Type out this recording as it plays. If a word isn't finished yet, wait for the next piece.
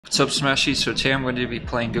What's up, Smashies? So today I'm going to be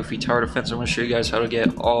playing Goofy Tower Defense. I'm going to show you guys how to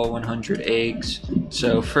get all 100 eggs.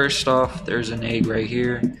 So first off, there's an egg right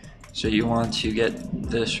here. So you want to get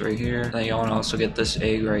this right here. Then you want to also get this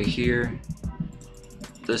egg right here.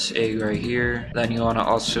 This egg right here. Then you want to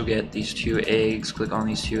also get these 2 eggs. Click on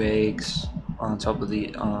these 2 eggs on top of the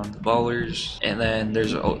ballers. And then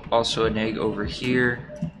there's also an egg over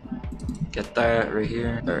here. Get that right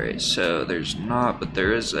here. Alright, so there's not, but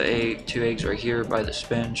there is a egg, 2 eggs right here by this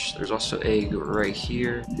bench. There's also egg right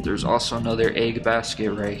here. There's also another egg basket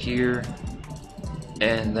right here.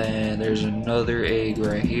 And then there's another egg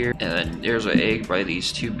right here. And then there's an egg by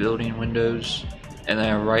these 2 building windows. And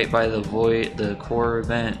then right by the void, the core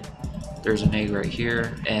event, there's an egg right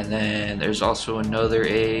here. And then there's also another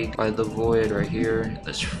egg by the void right here,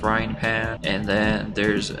 this frying pan. And then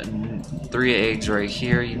there's 3 eggs right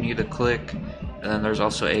here you need to click. And then there's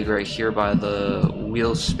also egg right here by the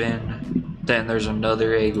wheel spin. Then there's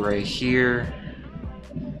another egg right here.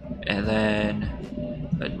 And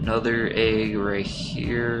then another egg right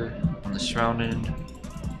here on the surrounding.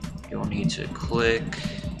 You'll need to click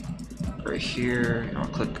right here. You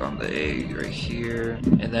want to click on the egg right here,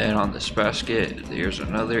 and then on this basket there's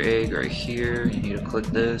another egg right here. You need to click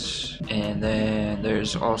this, and then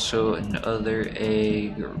there's also another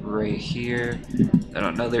egg right here, then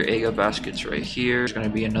another egg of baskets right here. There's going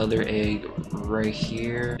to be another egg right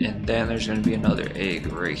here, and then there's going to be another egg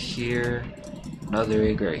right here, another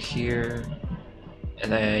egg right here,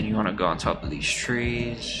 and then you want to go on top of these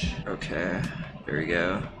trees. Okay, there we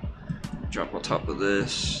go. Jump on top of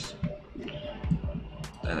this.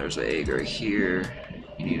 Then there's an egg right here.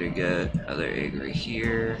 You need to get another egg right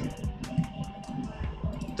here.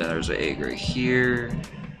 Then there's an egg right here.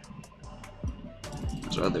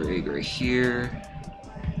 There's another egg right here.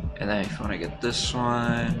 And then if you want to get this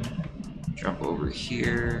one, jump over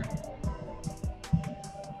here.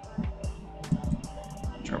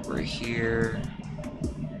 Jump right here.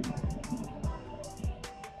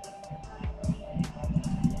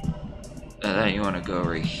 And then you want to go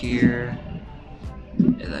right here.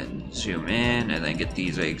 And then zoom in, and then get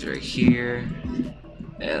these eggs right here.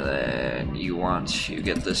 And then you want to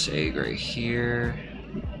get this egg right here.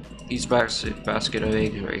 These basket of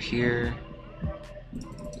eggs right here.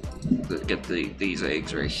 Get these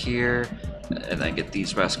eggs right here. And then get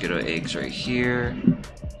these basket of eggs right here.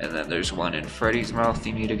 And then there's one in Freddy's mouth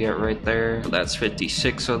you need to get right there. So that's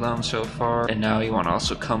 56 of them so far. And now you want to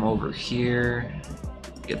also come over here.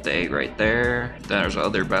 Get the egg right there. Then there's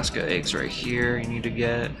another basket of eggs right here you need to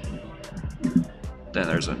get. Then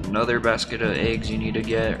there's another basket of eggs you need to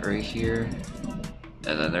get right here.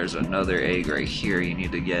 And then there's another egg right here you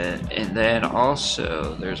need to get. And then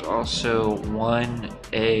also, there's also 1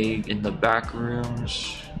 egg in the back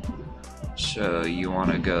rooms. So you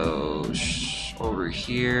want to go over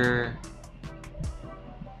here.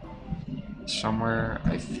 Somewhere.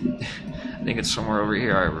 I think it's somewhere over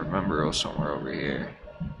here. I remember it was somewhere over here.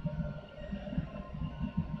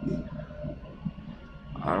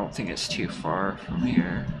 I don't think it's too far from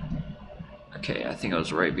here. Okay, I think it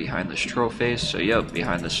was right behind this trophy. So yep,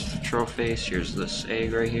 behind this trophy. Here's this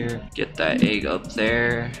egg right here. Get that egg up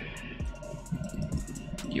there.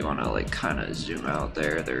 You want to like kind of zoom out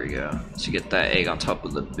there. There we go. To get that egg on top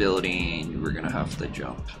of the building, we're gonna have to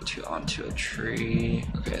jump onto a tree.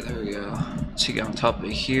 Okay, there we go. To get on top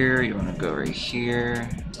of here, you want to go right here,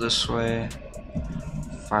 this way,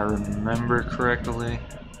 if I remember correctly.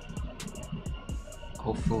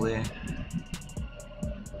 Hopefully.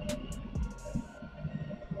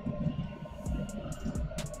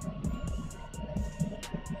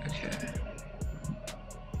 Okay.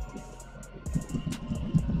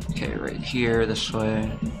 Okay, right here, this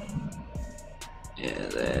way.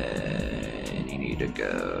 And then you need to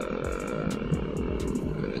go.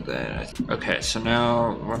 Then okay, so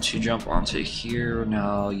now once you jump onto here,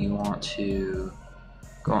 now you want to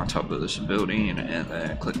go on top of this building and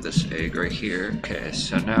then click this egg right here. Okay,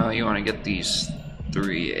 so now you want to get these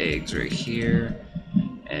 3 eggs right here,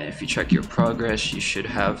 and if you check your progress you should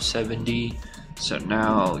have 70. So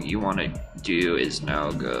now you want to do is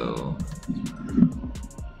now go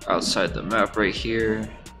outside the map right here,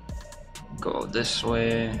 go this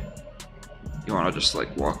way. You want to just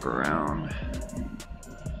like walk around.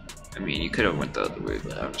 I mean, you could have went the other way,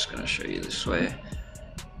 but I'm just gonna show you this way.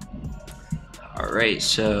 Alright,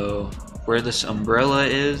 so where this umbrella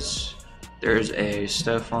is, there's a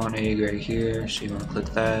Stefan egg right here, so you want to click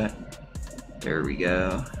that. There we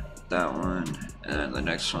go, that one. And then the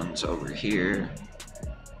next one's over here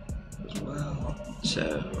as well.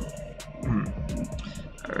 So,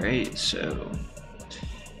 alright, so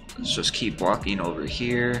let's just keep walking over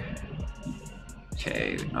here.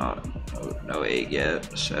 Okay, no egg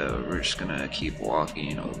yet, so we're just gonna keep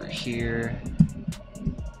walking over here.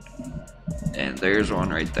 And there's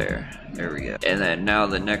one right there. There we go. And then now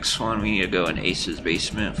the next one we need to go in Ace's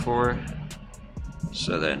basement for.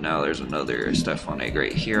 So then now there's another Stefan egg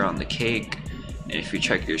right here on the cake. And if you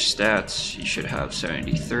check your stats, you should have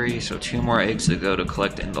 73. So 2 more eggs to go to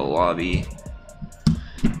collect in the lobby.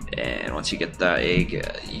 And once you get that egg,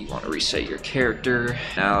 you want to reset your character.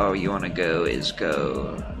 Now you want to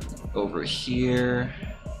go over here.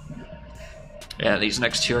 Yeah, these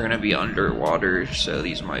next 2 are going to be underwater, so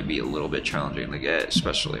these might be a little bit challenging to get,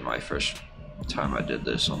 especially my first time I did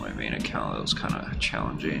this on my main account. It was kind of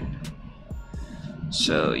challenging.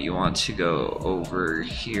 So you want to go over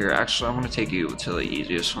here. Actually, I'm going to take you to the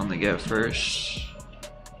easiest one to get first.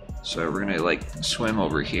 So we're going to like swim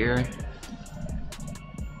over here.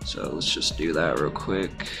 So let's just do that real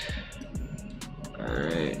quick.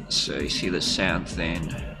 Alright, so you see the sand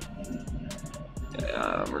thing.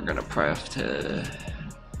 We're gonna probably have to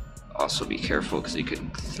also be careful because you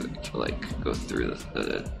could like go through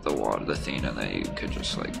the water, the thing, and then you could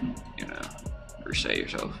just like, you know, reset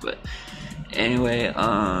yourself. But anyway,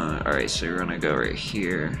 alright, so you're gonna go right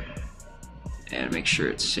here and make sure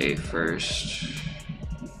it's safe first.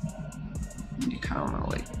 You kind of wanna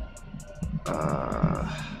like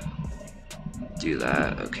do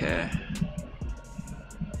that, okay.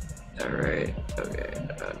 Alright, okay,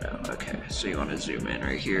 no, okay, so you want to zoom in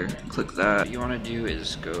right here, click that. What you want to do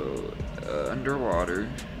is go underwater.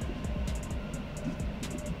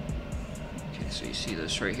 Okay, so you see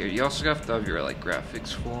this right here. You also have to have your like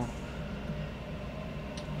graphics full.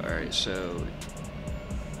 Alright, so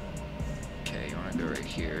okay, you want to go right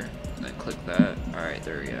here and then click that. Alright,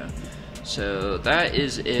 there we go. So that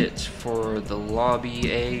is it for the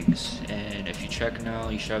lobby eggs, and if you check now,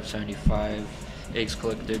 you should have 75 eggs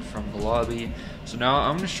collected from the lobby. So now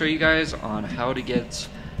I'm going to show you guys on how to get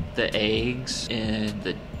the eggs in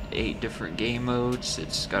the 8 different game modes.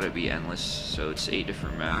 It's got to be endless, so it's 8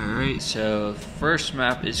 different maps. Alright, so first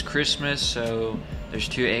map is Christmas, so there's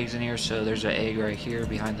 2 eggs in here, so there's an egg right here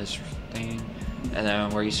behind this thing. And then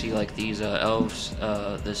where you see like these elves,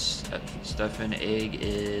 this Stefan egg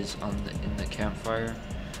is in the campfire.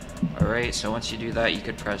 Alright, so once you do that, you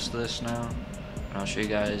could press this now, and I'll show you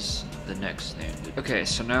guys the next thing. Okay,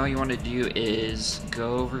 so now you want to do is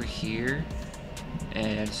go over here,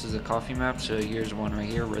 and this is a coffee map, so here's one right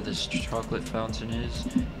here where this chocolate fountain is,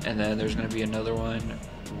 and then there's going to be another one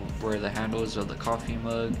where the handle is of the coffee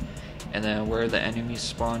mug, and then where the enemies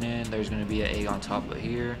spawn in, there's going to be an egg on top of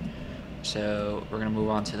here. So we're gonna move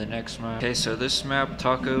on to the next map. Okay, so this map,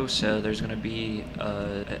 taco, so there's gonna be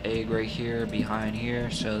an egg right here behind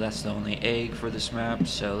here, so that's the only egg for this map.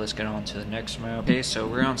 So let's get on to the next map. Okay, so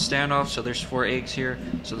we're on standoff, so there's 4 eggs here.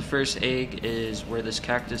 So the first egg is where this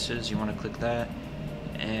cactus is. You want to click that,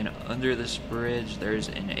 and under this bridge there's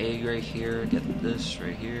an egg right here. Get this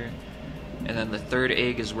right here, and then the third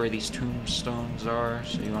egg is where these tombstones are,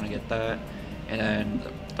 so you want to get that. And then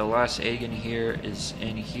the last egg in here is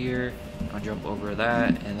in here. I'll jump over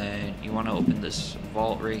that, and then you want to open this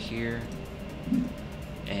vault right here.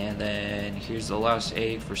 And then here's the last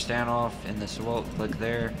egg for standoff in this vault. Click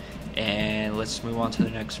there, and let's move on to the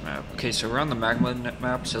next map. Okay, so we're on the magma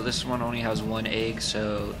map, so this one only has 1 egg,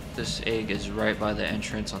 so this egg is right by the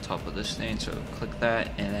entrance on top of this thing, so click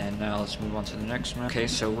that. And then now let's move on to the next map. Okay,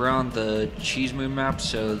 so we're on the cheese moon map,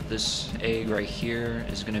 so this egg right here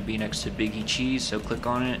is going to be next to Biggie Cheese, so click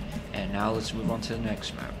on it. And now let's move on to the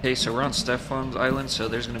next map. Okay, so we're on Stefan's island, so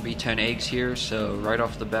there's going to be 10 eggs here, so right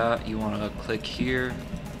off the bat you want to click here,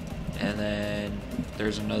 and then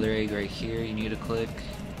there's another egg right here you need to click.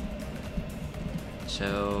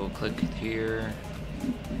 So click here,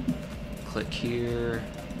 click here,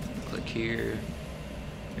 click here.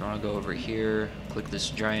 You want to go over here, click this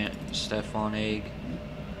giant Stefan egg,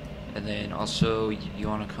 and then also you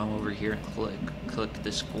want to come over here and click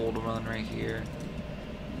this gold one right here,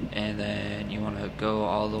 and then you want to go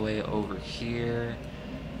all the way over here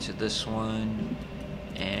to this one,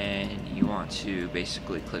 and you want to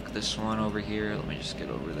basically click this one over here. Let me just get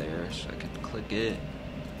over there so I can click it.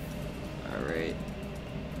 Alright,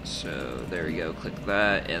 so there we go, click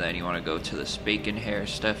that, and then you want to go to this bacon hair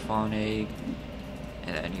Stefan egg,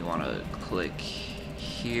 and then you want to click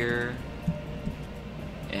here,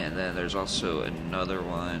 and then there's also another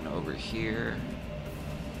one over here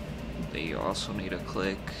that you also need to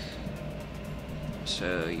click.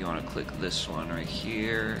 So you want to click this one right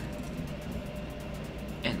here,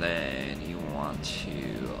 and then you want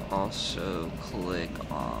to also click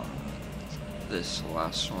on this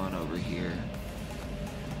last one over here.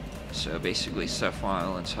 So basically Stefan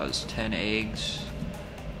Islands has 10 eggs,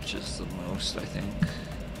 which is the most, I think,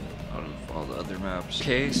 out of all the other maps.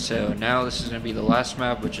 Okay, so now this is going to be the last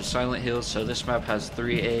map, which is Silent Hills. So this map has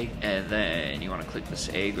 3 eggs, and then you want to click this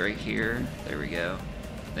egg right here. There we go.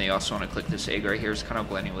 Then you also want to click this egg right here. It's kind of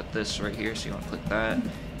blending with this right here, so you want to click that.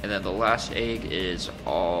 And then the last egg is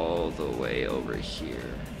all the way over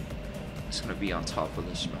here. It's going to be on top of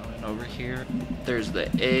this mountain over here. There's the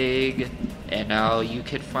egg, and now you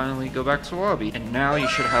can finally go back to the lobby. And now you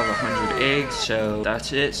should have 100 eggs, so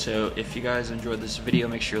that's it. So if you guys enjoyed this video,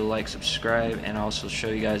 make sure to like, subscribe, and I'll also show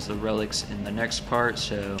you guys the relics in the next part.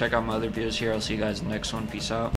 So check out my other videos here. I'll see you guys in the next one. Peace out.